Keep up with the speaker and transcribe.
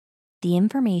The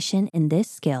information in this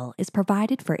skill is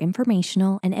provided for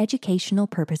informational and educational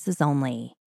purposes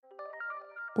only.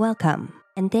 Welcome,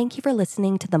 and thank you for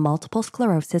listening to the Multiple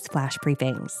Sclerosis Flash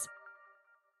Briefings.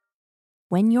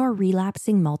 When your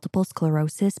relapsing multiple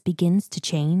sclerosis begins to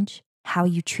change, how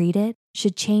you treat it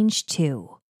should change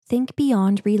too. Think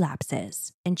beyond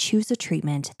relapses and choose a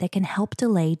treatment that can help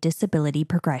delay disability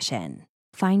progression.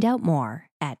 Find out more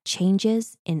at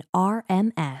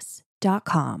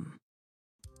changesinrms.com.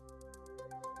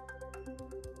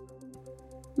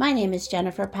 My name is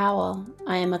Jennifer Powell.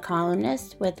 I am a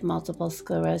columnist with Multiple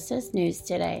Sclerosis News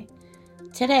Today.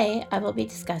 Today, I will be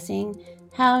discussing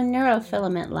how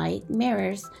neurofilament light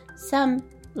mirrors some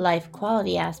life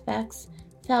quality aspects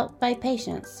felt by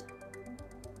patients.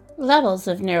 Levels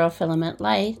of neurofilament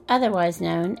light, otherwise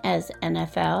known as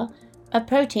NfL, a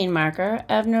protein marker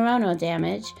of neuronal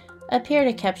damage, appear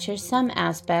to capture some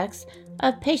aspects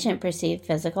of patient-perceived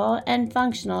physical and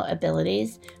functional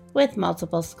abilities with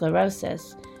multiple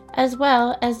sclerosis, as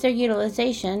well as their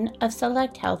utilization of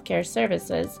select healthcare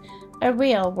services, a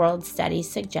real-world study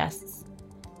suggests.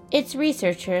 Its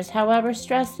researchers, however,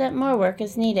 stress that more work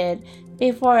is needed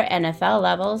before NfL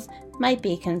levels might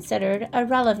be considered a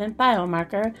relevant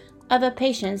biomarker of a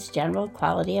patient's general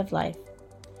quality of life.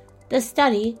 The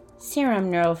study,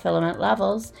 Serum Neurofilament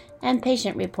Levels and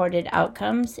Patient-Reported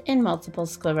Outcomes in Multiple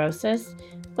Sclerosis,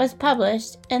 was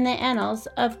published in the Annals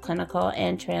of Clinical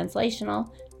and Translational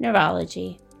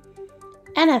Neurology.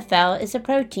 NfL is a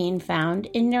protein found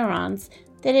in neurons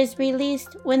that is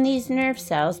released when these nerve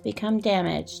cells become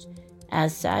damaged.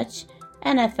 As such,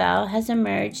 NfL has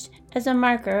emerged as a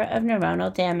marker of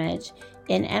neuronal damage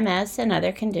in MS and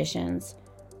other conditions.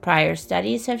 Prior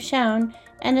studies have shown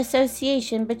an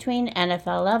association between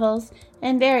NfL levels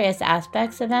and various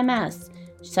aspects of MS,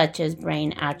 such as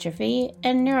brain atrophy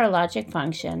and neurologic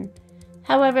function.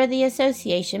 However, the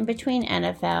association between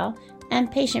NfL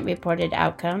and patient-reported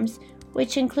outcomes,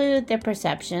 which include their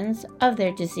perceptions of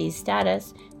their disease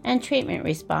status and treatment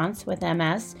response with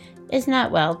MS, is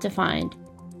not well defined.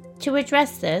 To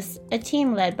address this, a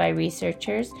team led by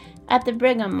researchers at the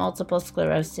Brigham Multiple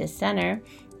Sclerosis Center,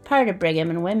 part of Brigham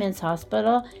and Women's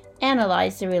Hospital,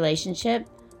 analyzed the relationship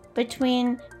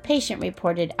between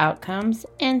patient-reported outcomes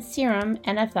and serum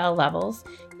NfL levels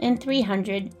in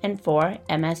 304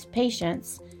 MS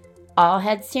patients. All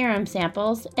had serum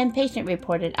samples and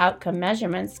patient-reported outcome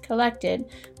measurements collected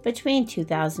between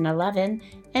 2011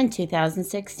 and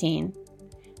 2016.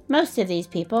 Most of these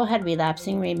people had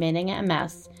relapsing remitting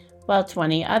MS, while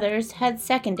 20 others had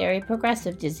secondary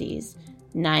progressive disease,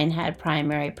 9 had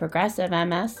primary progressive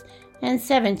MS, and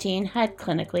 17 had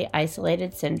clinically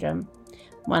isolated syndrome.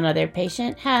 One other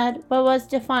patient had what was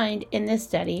defined in this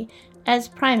study as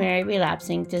primary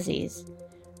relapsing disease.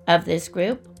 Of this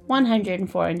group,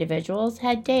 104 individuals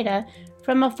had data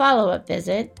from a follow-up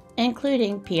visit,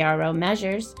 including PRO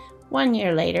measures, 1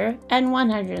 year later, and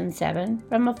 107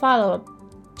 from a follow-up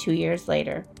 2 years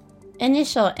later.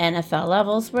 Initial NfL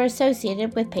levels were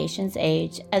associated with patients'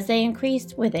 age as they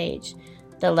increased with age.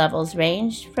 The levels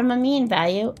ranged from a mean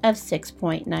value of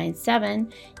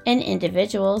 6.97 in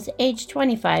individuals aged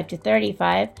 25 to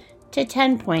 35 to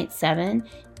 10.7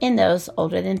 in those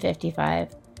older than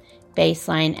 55.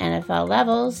 Baseline NfL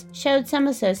levels showed some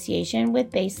association with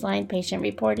baseline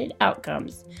patient-reported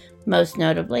outcomes, most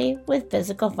notably with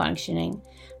physical functioning.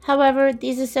 However,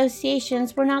 these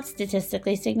associations were not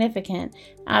statistically significant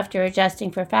after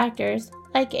adjusting for factors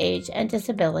like age and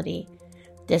disability.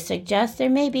 This suggests there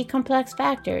may be complex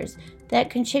factors that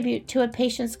contribute to a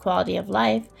patient's quality of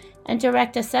life, and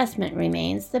direct assessment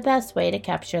remains the best way to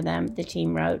capture them, the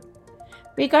team wrote.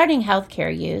 Regarding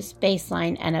healthcare use,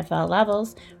 baseline NfL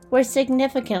levels were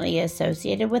significantly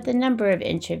associated with the number of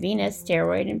intravenous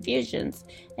steroid infusions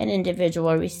an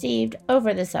individual received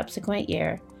over the subsequent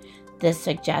year. This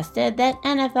suggested that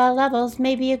NfL levels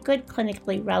may be a good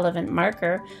clinically relevant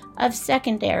marker of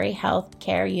secondary health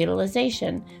care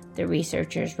utilization, the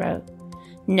researchers wrote.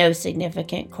 No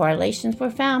significant correlations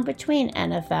were found between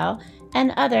NfL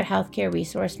and other healthcare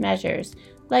resource measures,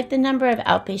 like the number of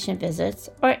outpatient visits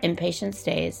or inpatient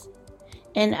stays.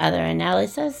 In other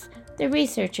analyses, the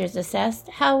researchers assessed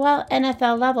how well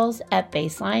NfL levels at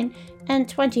baseline and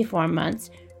 24 months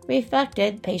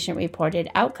reflected patient-reported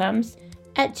outcomes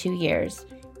at 2 years.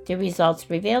 The results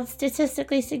revealed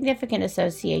statistically significant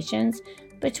associations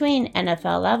between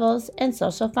NfL levels and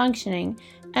social functioning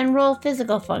and role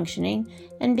physical functioning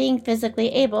and being physically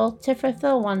able to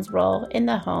fulfill one's role in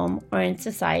the home or in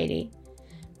society.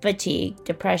 Fatigue,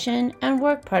 depression, and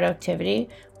work productivity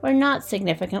were not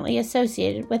significantly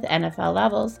associated with NfL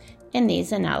levels in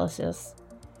these analyses.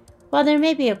 While there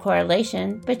may be a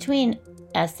correlation between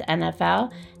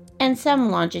NfL, and some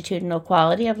longitudinal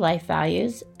quality of life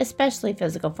values, especially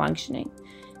physical functioning.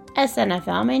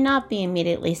 NfL may not be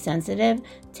immediately sensitive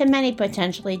to many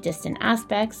potentially distant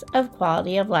aspects of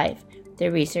quality of life, the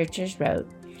researchers wrote.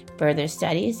 Further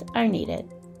studies are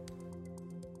needed.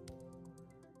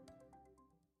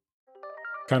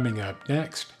 Coming up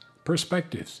next,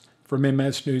 perspectives from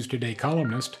MS News Today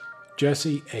columnist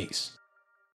Jesse Ace.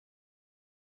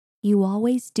 You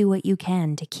always do what you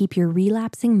can to keep your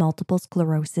relapsing multiple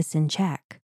sclerosis in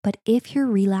check. But if your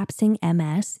relapsing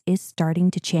MS is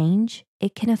starting to change,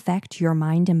 it can affect your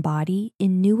mind and body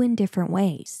in new and different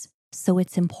ways. So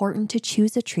it's important to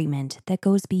choose a treatment that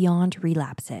goes beyond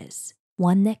relapses,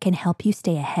 one that can help you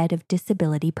stay ahead of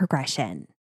disability progression.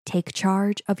 Take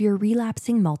charge of your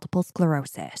relapsing multiple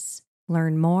sclerosis.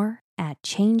 Learn more at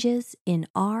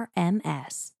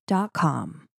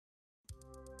changesinrms.com.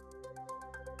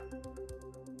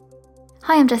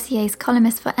 Hi, I'm Jessie Ace,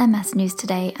 columnist for MS News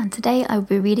Today, and today I will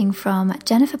be reading from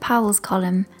Jennifer Powell's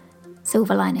column,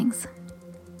 Silver Linings.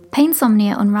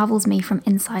 Painsomnia unravels me from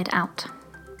inside out.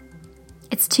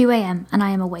 It's 2 a.m. and I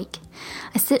am awake.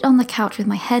 I sit on the couch with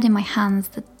my head in my hands.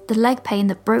 The leg pain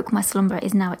that broke my slumber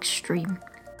is now extreme.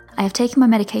 I have taken my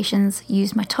medications,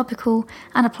 used my topical,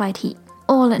 and applied heat,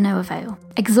 all at no avail.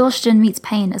 Exhaustion meets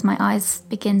pain as my eyes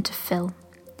begin to fill.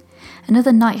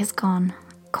 Another night has gone.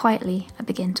 Quietly, I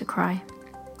begin to cry.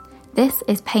 This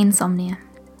is painsomnia.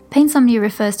 Painsomnia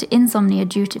refers to insomnia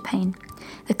due to pain.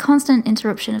 The constant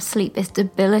interruption of sleep is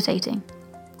debilitating.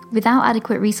 Without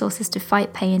adequate resources to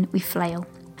fight pain, we flail.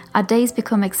 Our days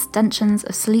become extensions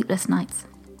of sleepless nights.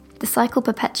 The cycle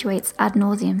perpetuates ad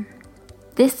nauseum.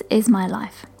 This is my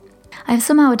life. I have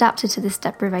somehow adapted to this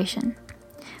deprivation.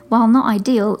 While not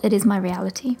ideal, it is my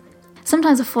reality.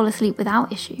 Sometimes I fall asleep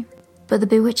without issue, but the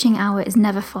bewitching hour is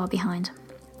never far behind.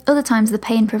 Other times the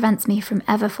pain prevents me from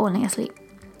ever falling asleep.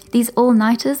 These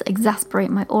all-nighters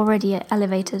exasperate my already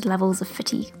elevated levels of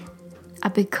fatigue. I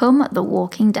become the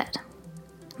walking dead.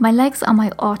 My legs are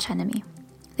my arch-enemy.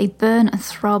 They burn and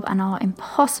throb and are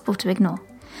impossible to ignore.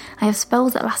 I have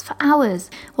spells that last for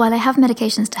hours. While I have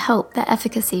medications to help, their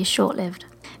efficacy is short-lived.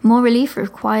 More relief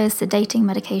requires sedating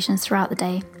medications throughout the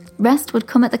day. Rest would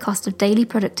come at the cost of daily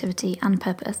productivity and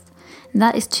purpose, and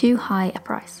that is too high a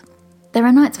price. There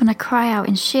are nights when I cry out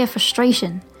in sheer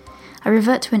frustration. I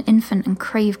revert to an infant and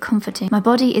crave comforting. My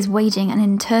body is waging an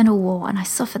internal war and I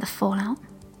suffer the fallout.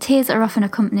 Tears are often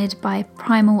accompanied by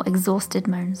primal, exhausted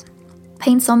moans.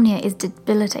 Painsomnia is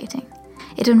debilitating.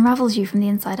 It unravels you from the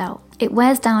inside out. It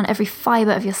wears down every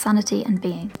fibre of your sanity and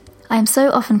being. I am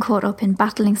so often caught up in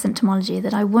battling symptomology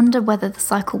that I wonder whether the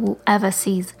cycle will ever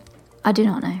cease. I do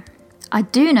not know. I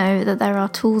do know that there are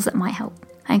tools that might help.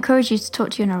 I encourage you to talk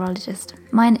to your neurologist.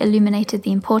 Mine illuminated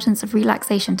the importance of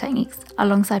relaxation techniques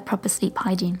alongside proper sleep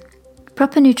hygiene.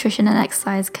 Proper nutrition and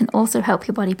exercise can also help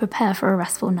your body prepare for a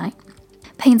restful night.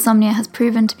 Painsomnia has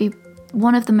proven to be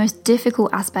one of the most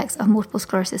difficult aspects of multiple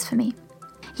sclerosis for me.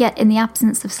 Yet in the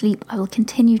absence of sleep, I will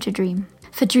continue to dream.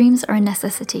 For dreams are a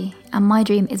necessity, and my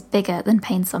dream is bigger than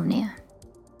painsomnia.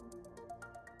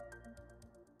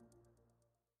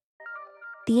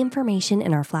 The information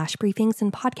in our flash briefings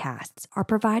and podcasts are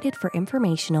provided for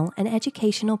informational and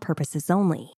educational purposes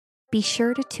only. Be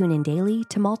sure to tune in daily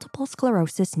to Multiple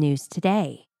Sclerosis News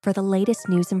Today for the latest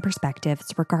news and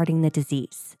perspectives regarding the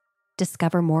disease.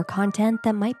 Discover more content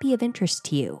that might be of interest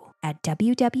to you at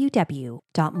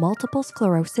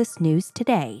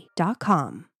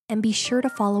www.multiplesclerosisnewstoday.com. And be sure to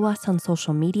follow us on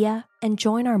social media and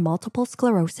join our Multiple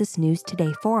Sclerosis News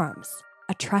Today forums,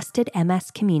 a trusted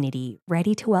MS community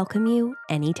ready to welcome you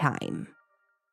anytime.